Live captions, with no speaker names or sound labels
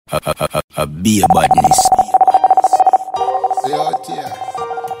A be a badness. We out here.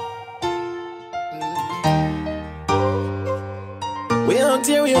 We out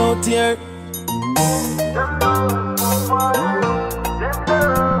here, we out here.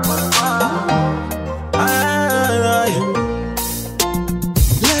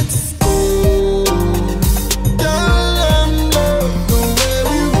 Let's go. Girl, them love the way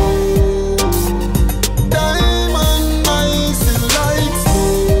we roll. Diamond eyes like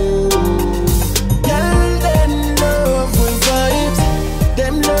snow. Girl, them love with vibes.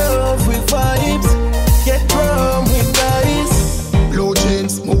 Them love with vibes. Get wrong with guys. Blue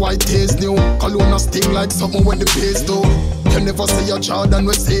jeans, my white taste new. Cologne a sting like something when the paste do. You never see a Jordan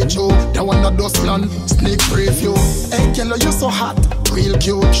we say Joe. That one a dust land, sneak preview. Hey, girl, you so hot, real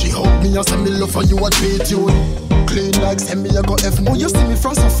cute. She hugged me and said me love for you a treat you. Clean like send me a go F more. You see me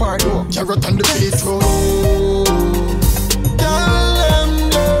from so far though. Carrot on the beetroot. Girl, them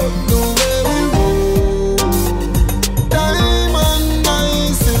love the way we roll. Diamond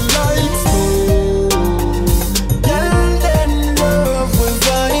eyes like snow. Girl, them love with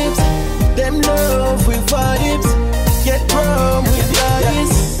vibes. Them love with vibes. Get wrong with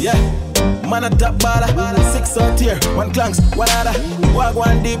guys. Yeah. Man a top baller, 6 out here, 1 clanks, 1 other. Walk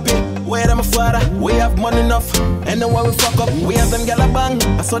 1 DP, where them a father. We have money enough, and then when we fuck up, we have them gala bang.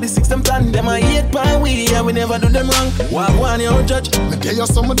 I saw the 6 them plan, them a 8 pound we, yeah, we never do them wrong. Walk 1 your judge, me pay you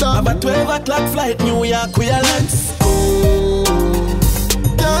some of that. have a 12 o'clock flight, New York, we are lands.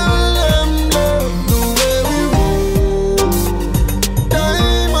 Girl, them love the way we roll.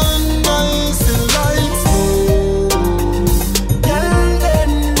 Diamond eyes like snow. Girl,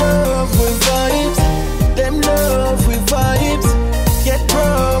 them love with vibes, them love with vibes. Get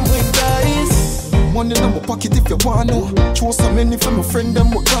wrong with guys. Money in my pocket if you want to. Choose so many from my friend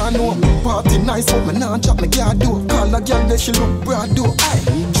them we can't know. Party nice but me nah drop my guard do. Call a girl there she look broad do. Aye,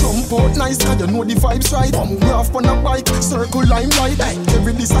 jump out nice 'cause you know the vibes right. Come off on a bike, circle limelight. Aye,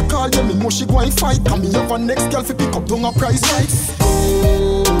 every this I call you me know she going fight. Come me have a next girl fi pick up down a price right.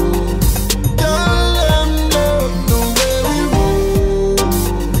 Girl, them love the way we roll.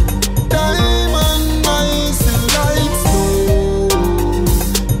 Diamond eyes like snow.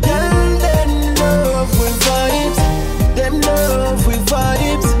 Girl, them love with vibes, them love with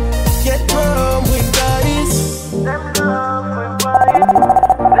vibes. Get wrong with guys. Them love with vibes,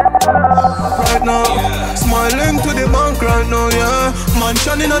 them love. Right now, smiling to the bank right now, yeah.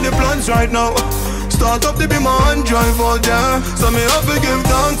 Mansion in the plans right now. Start up to be my hand drive out there. So me have to give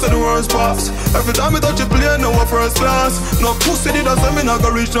thanks to the worst pass. Every time I touch a plane, no first class. No pussy did I say me not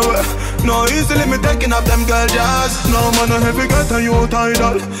gonna reach nowhere. No easily me taking up them girl jazz. No man no heavy get a you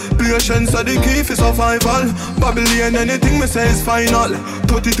tidal. Patience are the key for survival. Babylon anything me say is final.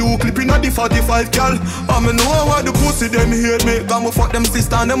 32 clipping at the 45 girl. I me know why the pussy them hate me. Cause me fuck them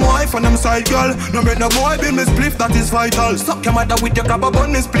sister and them wife and them side girl. No make no boy be me spliff that is vital. Suck your mother with your crab up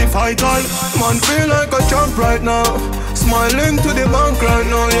on me spliff vital. Man feel like a champ right now. Smiling to the bank right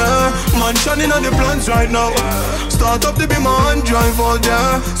now, yeah. Mansion in the plans right now. Start up to be my hand drive out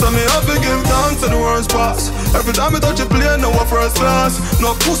there. So me have to give thanks to the worst pass. Every time I touch a plane, no first class.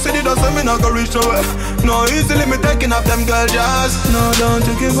 No pussy did I say me not gonna reach nowhere. No easily me taking up them girl jazz. No, don't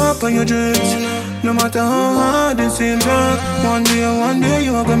you give up on your dreams. No matter how hard it seems, one day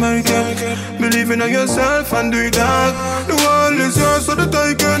you are gonna make it. Believe in yourself and do it hard. The world is yours for the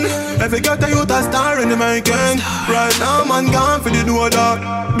taking. Every get a youth a star in the making. Right now man gone for the door dog.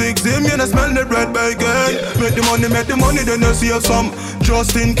 Big Zim, you know smell the bread bacon. Make the money, then you see some.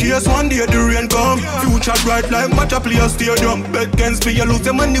 Just in case one day the rain come. Future bright like match a play a stadium. Bet against me, you lose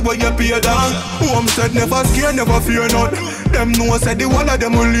the money where you pay down. Home said never scare, never fear none. Them know said the one of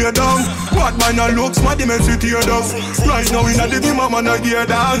them will lay down. Bad man a look smart, the men sit here down. Right now in the beam, man a gear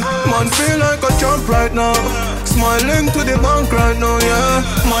down. Man feel like a champ right now. Smiling to the bank right now, yeah.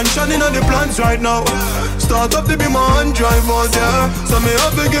 Mansion in the plans right now. Start up to be my hand drive out there. So me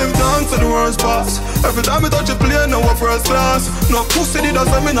have to give thanks to the worst pass. Every time I touch a plane, no first class. No pussy did I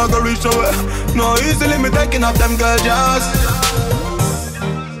say me not gonna reach nowhere. No easily me taking up them girl jazz.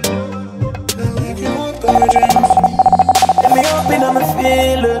 Let me open up my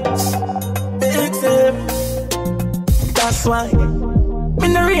feelings. Big Zim. That's why me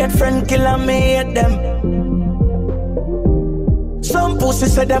no real friend killer, me hate them. Some pussy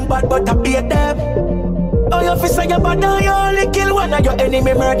say them bad but I hate them. Oh, you feel say you bad and you only kill one of your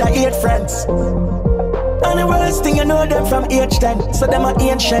enemy, murder 8 friends. And the worst thing you know them from age 10. So them are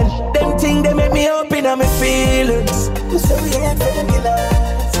ancient. Them thing they make me open on my feelings. So we ain't for them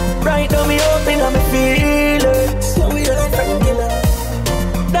killers. Right now me open on my feelings. So we ain't for them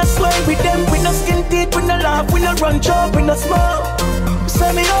killers. That's why with them, we no skin teeth, we no laugh, we no run job, we no smoke.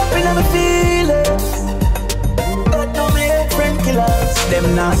 Send me up in my feelings. But no me hate friend killers.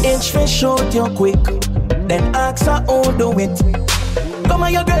 Them not inch for shoot you quick. Then ask her who do it. Come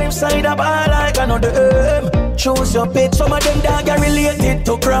on your graveside up all like another choose your pit. Some of them dog are related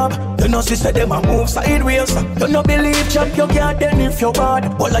to crab. You know sister them a move sideways. You no believe chop your garden if you're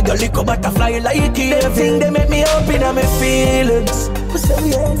bad. But like a little butterfly like it. Them thing they make me up in my feelings. We say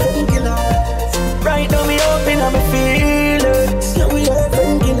we ain't friend killers. Right now me up in my feelings. Yeah we ain't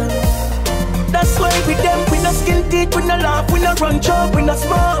friend killers. That's why with them we no skin teeth, we no laugh, we no run chop, we no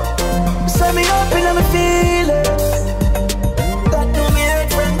smoke. Say me up in my feelings.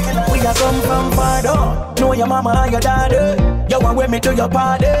 We are come from far though. Know your mama and your daddy. You want with me to your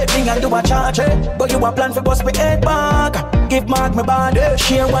party. Thing and do a charge it. But you a plan for bust me head back. Give Mark my body.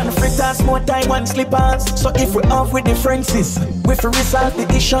 Share one fritters, more time, one slippers. So if we off with differences, we fi resolve the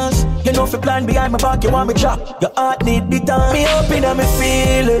issues. You know if you plan behind my back, you want me chop. Your heart need the time. Me up in my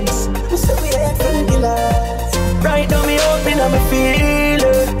feelings. We say we ain't friend killers. Right now me up in my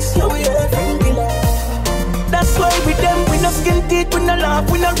feelings. Yeah we ain't friend killers. That's why with them we no skin teeth, we no laugh,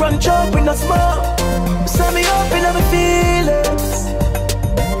 we no run chop, we no smoke. Send me up in my feelings.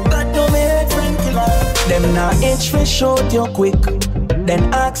 But no me hate friend killer. Them not itch for shoot you quick.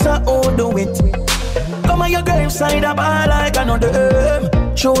 Then ask her who do it. Come on your graveside up all like another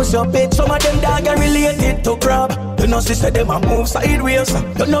choose your pit. Some of them dog are related to crab. You know sister them a move sideways.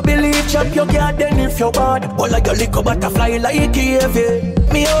 You no believe chop your garden if you're bad. But like a little butterfly like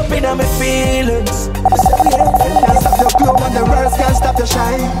it. Me up in my feelings. Can't stop your glow and the world can't stop your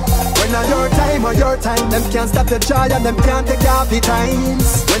shine. When are your time or your time, them can't stop your joy and them can't take off the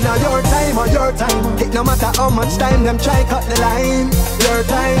times. When are your time or your time, it no matter how much time, them try cut the line. Your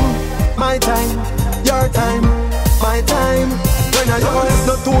time, my time, your time, my time. When I yours,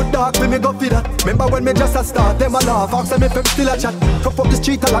 not too dark, me go feel that. Remember when me just a start, them a laugh, ask them if I'm still a chat. Cup up the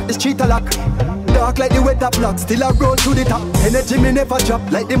street a lock. Dark like the weather block, still a roll to the top. Energy me never drop,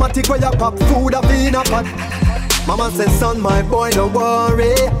 like the matic where you pop. Food up in a pot. Mama says, son, my boy, don't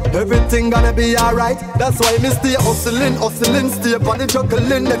worry. Everything gonna be alright. That's why me stay hustling, stay on the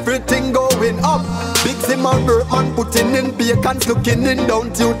juggling. Everything going up. Big Zimmer work, man, putting in bacons, looking in.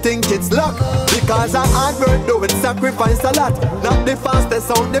 Don't you think it's luck? Because I hard work, doing sacrifice a lot. Not the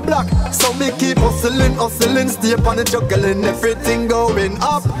fastest on the block. So me keep hustling, stay on the juggling. Everything going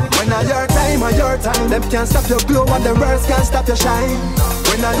up. When are your time or your time, them can't stop your glow and the world can't stop your shine.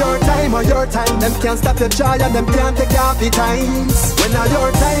 When are your time or your time, them can't stop your joy and them can't take off the times. When are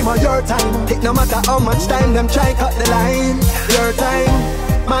your time or your time, it no matter how much time, them try cut the line. Your time,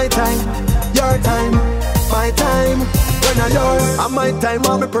 my time, your time, my time. When are yours, and my time,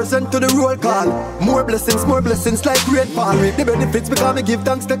 I'm a present to the roll call. More blessings like rainfall. Reap the benefits because me give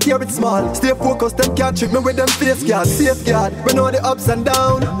thanks to care it small. Stay focused, them can't trick me with them face guard. Safeguard, we know the ups and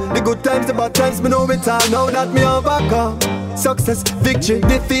downs. The good times, the bad times, me know it all. Now that me overcome. Success, victory,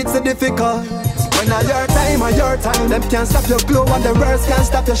 defeats the difficult. When are your time or your time, them can't stop your glow and the world can't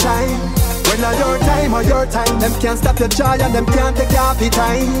stop your shine. When are your time or your time, them can't stop your joy and them can't take off the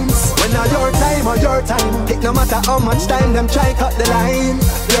times. When are your time or your time, it no matter how much time, them try cut the line.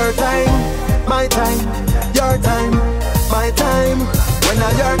 Your time, my time, your time, my time. When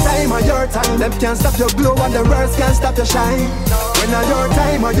are your time or your time, them can't stop your glow and the world can't stop your shine. When are your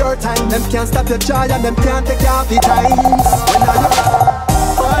time or your time, them can't stop your joy and them can't take off the times. When are your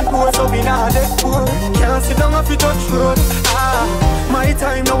one poor so we not that poor. Can't sit down if you touch road. My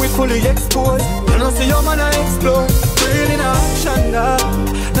time now we fully exposed. You know see your man I explore. Real in action now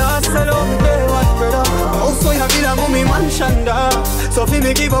sell out me day one brother. Also you feel a mummy mansion so feel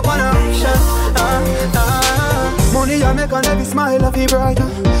me give up on action. Money I make and every smile I feel brighter.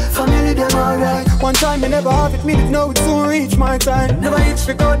 Family them alright. One time me never have it, me did know it soon reach my time. Never itch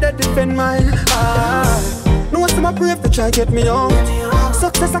to go that defend mine. No some I brave to try get me out.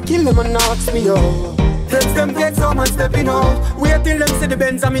 Success I kill them and knocks me out. Text them get some and stepping out. Wait till them see the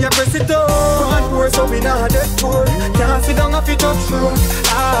Benz and me a press it out. Front poor so we not that poor. Can't sit down if you touch road.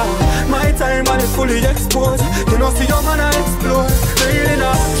 My time and it's fully exposed. You know see your man I explore. Real in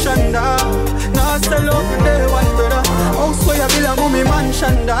action now sell out me day one brother. Also you build a mummy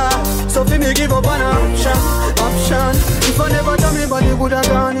mansion so fi me give up an option. If I never done me body woulda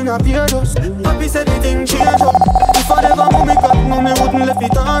gone in a pure dust. Happy said the thing change up. If I never move me cut no me wouldn't left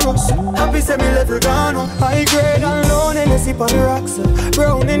it on us. Happy said me level gone up. High grade and low and they sip on the rocks.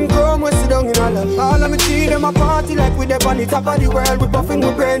 Brown and chrome we sit down in a lot. All of me tea them a party like we up on the top of the world. We buffing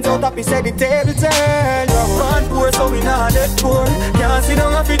the brains out. Happy said the table turn. One poor so we not that poor. Can't sit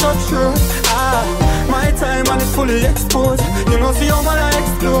down if you touch road. My time and it's fully exposed. You know see how man I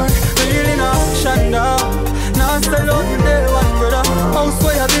explore. Real in action now sell out me day one brother. House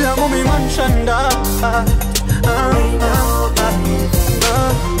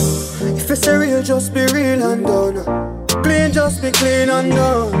Real, just be real and done. Clean, just be clean and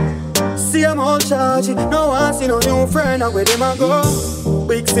done. See I'm all charged, no one see no new friend. Where them a go?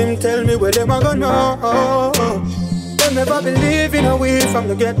 Big Sim tell me where them a go now. Them never believe in a way from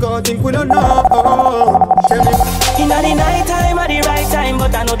the get-go, think we don't know. Tell me. Inna the night time at the right time,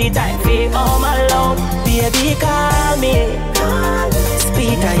 but I know the time for home alone. Baby, call me.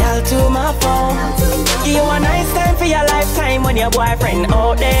 Speed dial to my phone. Give you a nice time for your lifetime when your boyfriend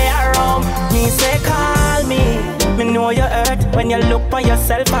out there around. Me say call me. Me know you hurt when you look for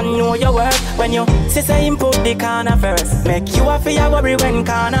yourself and know your worth. When you say him put the corner first, make you a feel worry when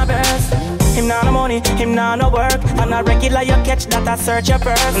corner burst. Him nah no money, him nah no work. And a regular you catch that I search your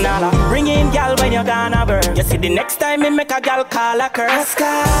purse. Nah, bring in gal when you gonna burn. You see the next time me make a gal call a curse. Just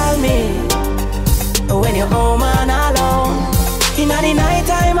call me when you're home and alone. Inna the night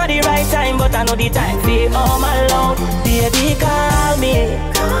time at the right time, but I know the time for home alone. Baby, call me.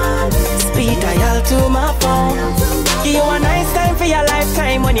 Speed dial to my phone. Give you a nice time for your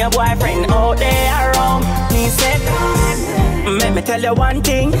lifetime when your boyfriend out there around. Me say call me. Let me tell you one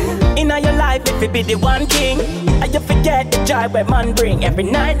thing. Inna your life, if it be the one king, and you forget the joy where man bring. Every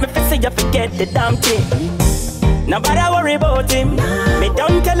night, me fi say you forget the damn thing. Nobody worry about him. Me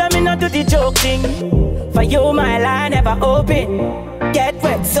don't tell him me not do the joke thing. For you, my line never open. Get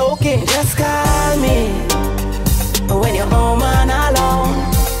wet, soaking. Just call me when you're home and alone.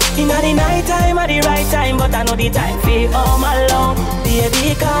 Inna the night time at the right time, but I know the time for home alone.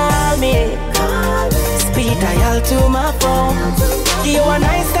 Baby, call me. Speed dial to my phone. Give you a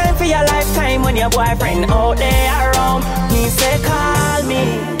nice time for your lifetime when your boyfriend out there around. Me say call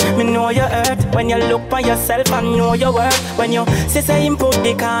me. Me know you hurt when you look for yourself and know your worth. When you say him put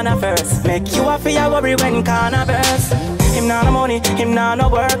the corner first, make you a feel worry when corner burst. Him nah no money, him nah no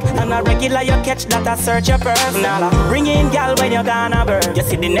work. And a regular you catch that I search your purse. Nah, bring in gal when you gonna burn. You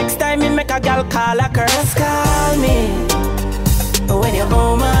see the next time me make a gal call a curse. Just call me when you're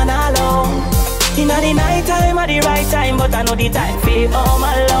home and alone. Inna the night time at the right time, but I know the time for home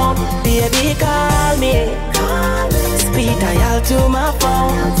alone. Baby, call me. Speed dial to my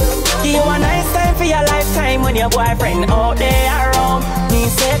phone. Give you a nice time for your lifetime when your boyfriend out there around. Me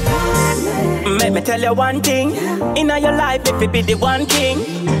say call me. Let me tell you one thing. Inna your life, if it be the one king,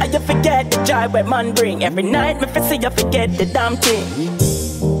 and you forget the joy where man bring. Every night, me fi see you forget the damn thing.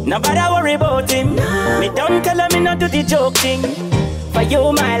 Nobody worry about him. Me don't tell him me not do the joke thing. For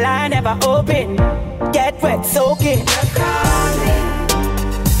you, my line never open. Get wet, soaking. Just call me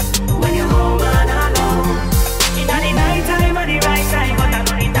when you're home and alone. Inna the night time or the right time, but I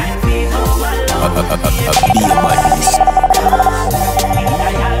know the time for home alone. Be a badness.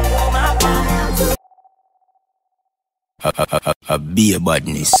 Be a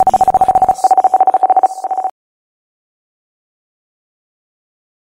badness.